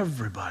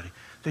 Everybody.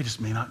 They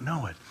just may not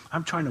know it.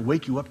 I'm trying to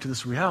wake you up to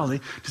this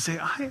reality to say,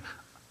 I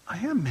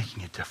am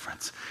making a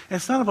difference. And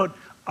it's not about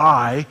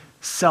I,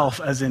 self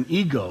as in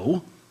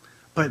ego,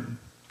 but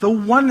the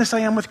oneness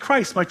I am with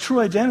Christ, my true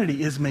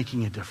identity, is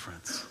making a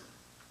difference.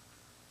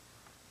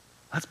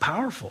 That's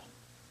powerful.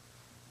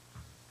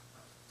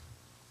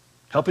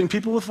 Helping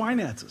people with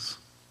finances.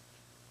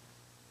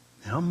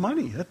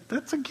 Money,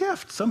 that's a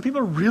gift. Some people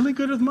are really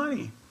good with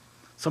money.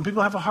 Some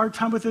people have a hard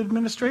time with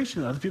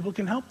administration. Other people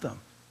can help them.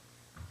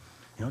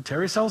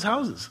 Terry sells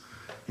houses.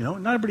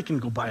 Not everybody can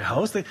go buy a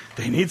house. They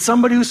need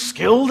somebody who's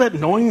skilled at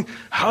knowing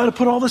how to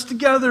put all this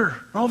together.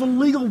 All the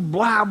legal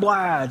blah,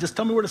 blah. Just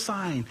tell me where to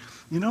sign.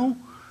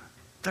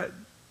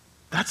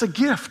 That's a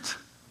gift.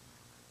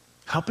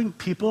 Helping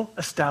people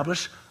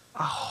establish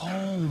a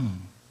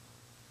home.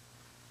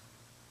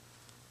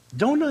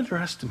 Don't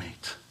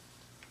underestimate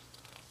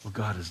what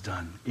God has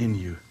done in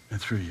you and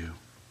through you.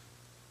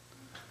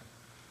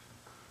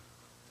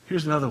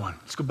 Here's another one.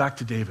 Let's go back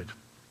to David.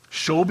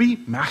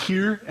 Shobi,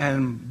 Machir,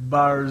 and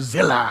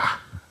Barzillai.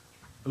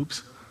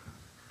 Oops.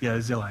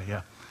 Yeah, Zillah,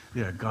 yeah.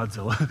 Yeah,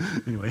 Godzilla.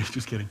 Anyway,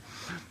 just kidding.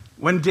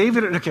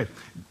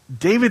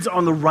 David's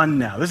on the run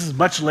now. This is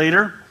much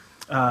later.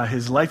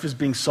 His life is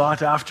being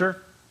sought after.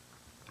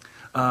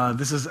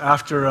 This is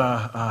after,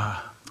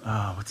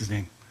 what's his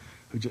name?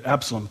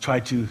 Absalom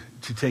tried to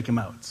take him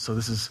out. So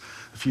this is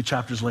a few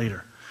chapters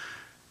later.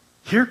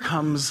 Here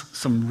comes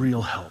some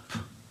real help.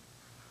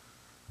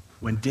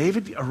 When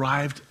David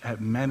arrived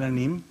at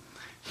Mahanaim,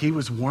 he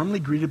was warmly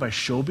greeted by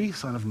Shobi,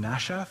 son of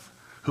Nashath,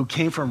 who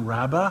came from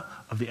Rabbah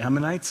of the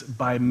Ammonites,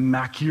 by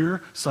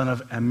Machir, son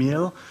of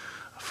Amiel,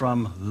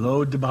 from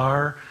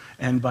Lo-debar,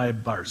 and by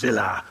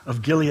Barzillai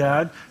of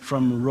Gilead,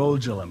 from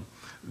Rogelim.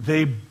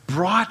 They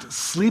brought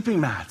sleeping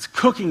mats,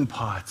 cooking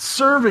pots,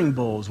 serving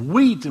bowls,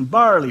 wheat and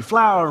barley,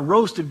 flour and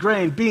roasted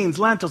grain, beans,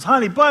 lentils,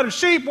 honey, butter,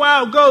 sheep,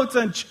 goats,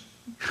 and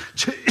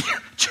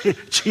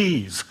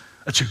cheese.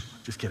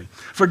 Just kidding.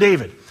 For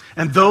David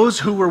and those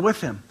who were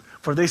with him.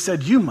 For they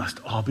said, you must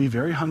all be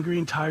very hungry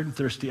and tired and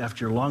thirsty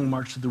after your long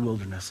march through the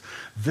wilderness.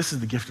 This is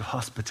the gift of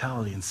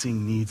hospitality and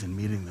seeing needs and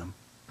meeting them.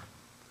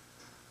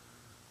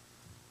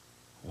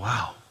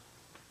 Wow.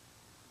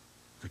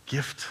 The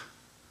gift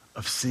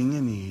of seeing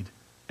a need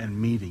and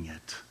meeting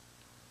it.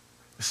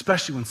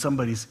 Especially when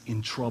somebody's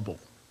in trouble.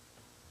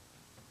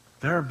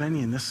 There are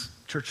many in this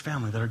church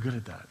family that are good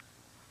at that.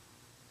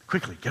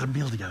 Quickly, get a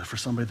meal together for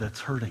somebody that's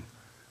hurting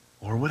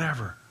or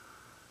whatever.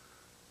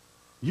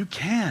 You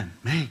can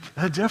make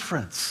a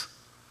difference.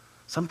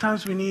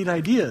 Sometimes we need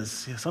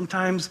ideas.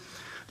 Sometimes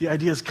the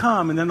ideas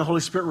come and then the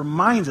Holy Spirit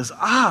reminds us,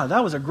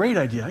 that was a great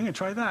idea. I'm going to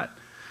try that.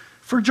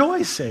 For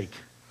joy's sake.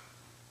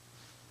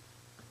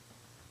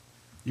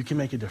 You can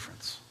make a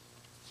difference.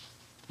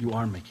 You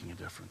are making a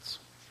difference.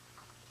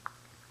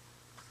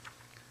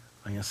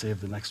 I'm going to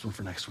save the next one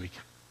for next week.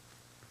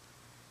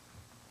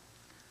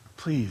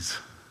 Please,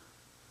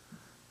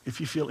 if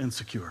you feel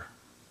insecure,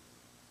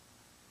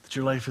 that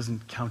your life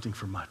isn't counting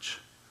for much,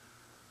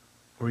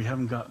 or you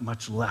haven't got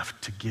much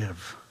left to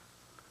give,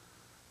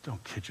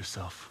 don't kid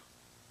yourself.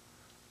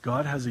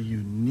 God has a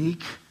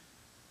unique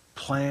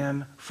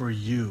plan for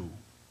you.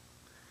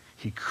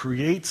 He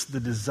creates the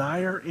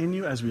desire in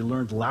you, as we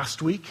learned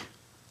last week.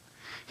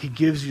 He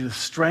gives you the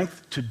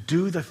strength to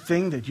do the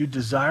thing that you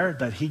desire,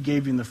 that he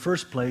gave you in the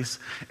first place,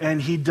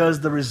 and he does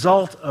the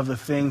result of the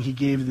thing he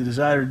gave you the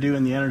desire to do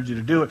and the energy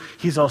to do it.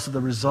 He's also the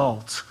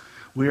result.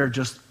 We are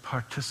just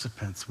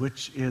participants,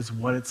 which is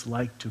what it's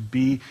like to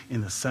be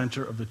in the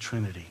center of the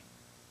Trinity.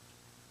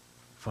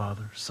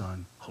 Father,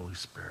 Son, Holy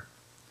Spirit.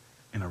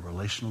 In a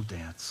relational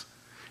dance.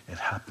 It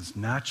happens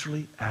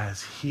naturally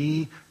as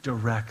he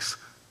directs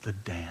the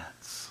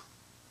dance.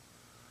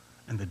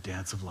 And the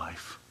dance of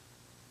life.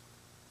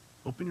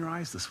 Open your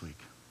eyes this week.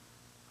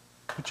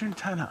 Put your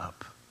antenna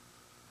up.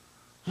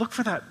 Look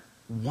for that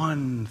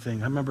one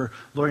thing. I remember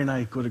Lori and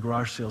I go to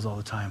garage sales all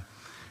the time.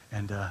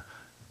 And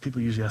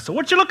people usually ask, so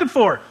what you looking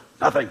for?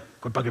 Nothing.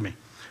 Quit bugging me.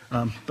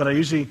 But I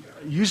usually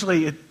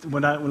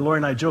when Lori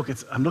and I joke,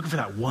 I'm looking for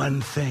that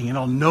one thing, and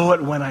I'll know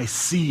it when I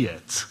see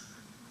it.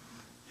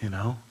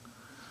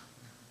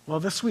 Well,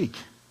 this week,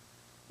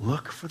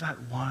 look for that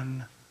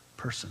one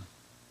person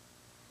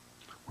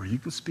where you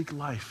can speak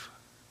life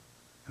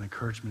and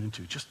encouragement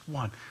into. Just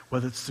one.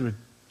 Whether it's through a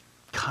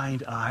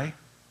kind eye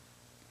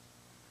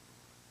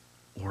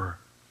or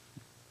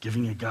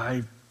giving a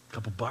guy a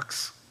couple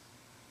bucks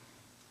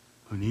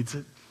who needs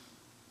it,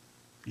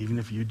 even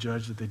if you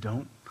judge that they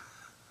don't.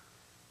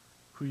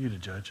 Who are you to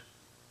judge?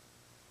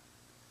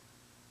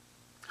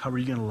 How are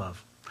you going to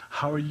love?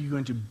 How are you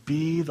going to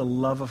be the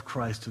love of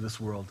Christ to this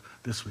world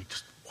this week?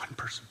 Just one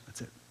person.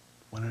 That's it.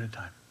 One at a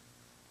time.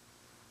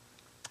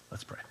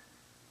 Let's pray.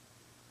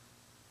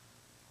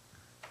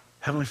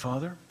 Heavenly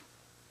Father,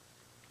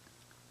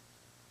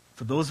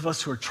 for those of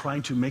us who are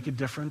trying to make a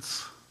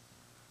difference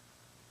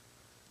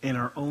in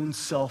our own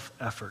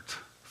self-effort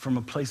from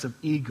a place of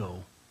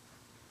ego,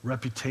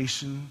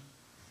 reputation,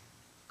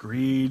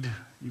 greed,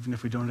 even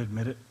if we don't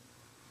admit it,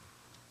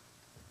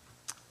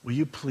 will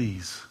you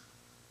please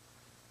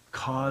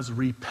cause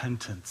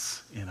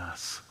repentance in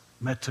us,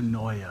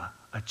 metanoia,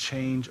 a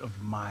change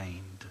of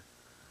mind,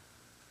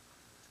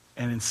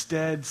 and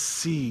instead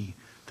see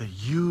that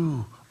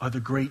you are the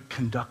great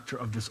conductor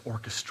of this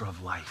orchestra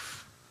of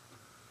life.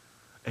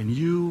 And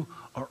you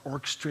are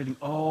orchestrating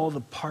all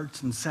the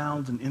parts and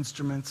sounds and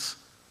instruments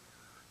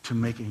to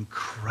make an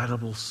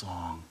incredible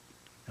song.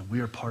 And we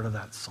are part of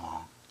that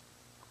song.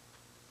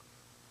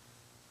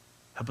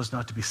 Help us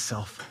not to be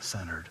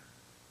self-centered,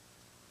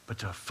 but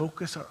to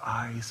focus our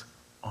eyes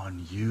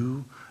on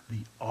you, the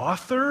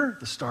author,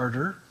 the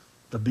starter,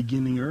 the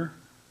beginninger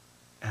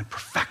and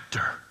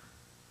perfecter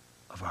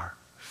of our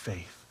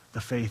faith,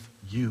 the faith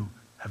you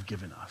have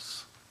given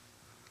us.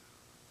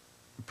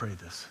 We pray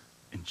this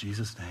in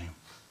Jesus' name.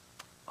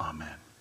 Amen.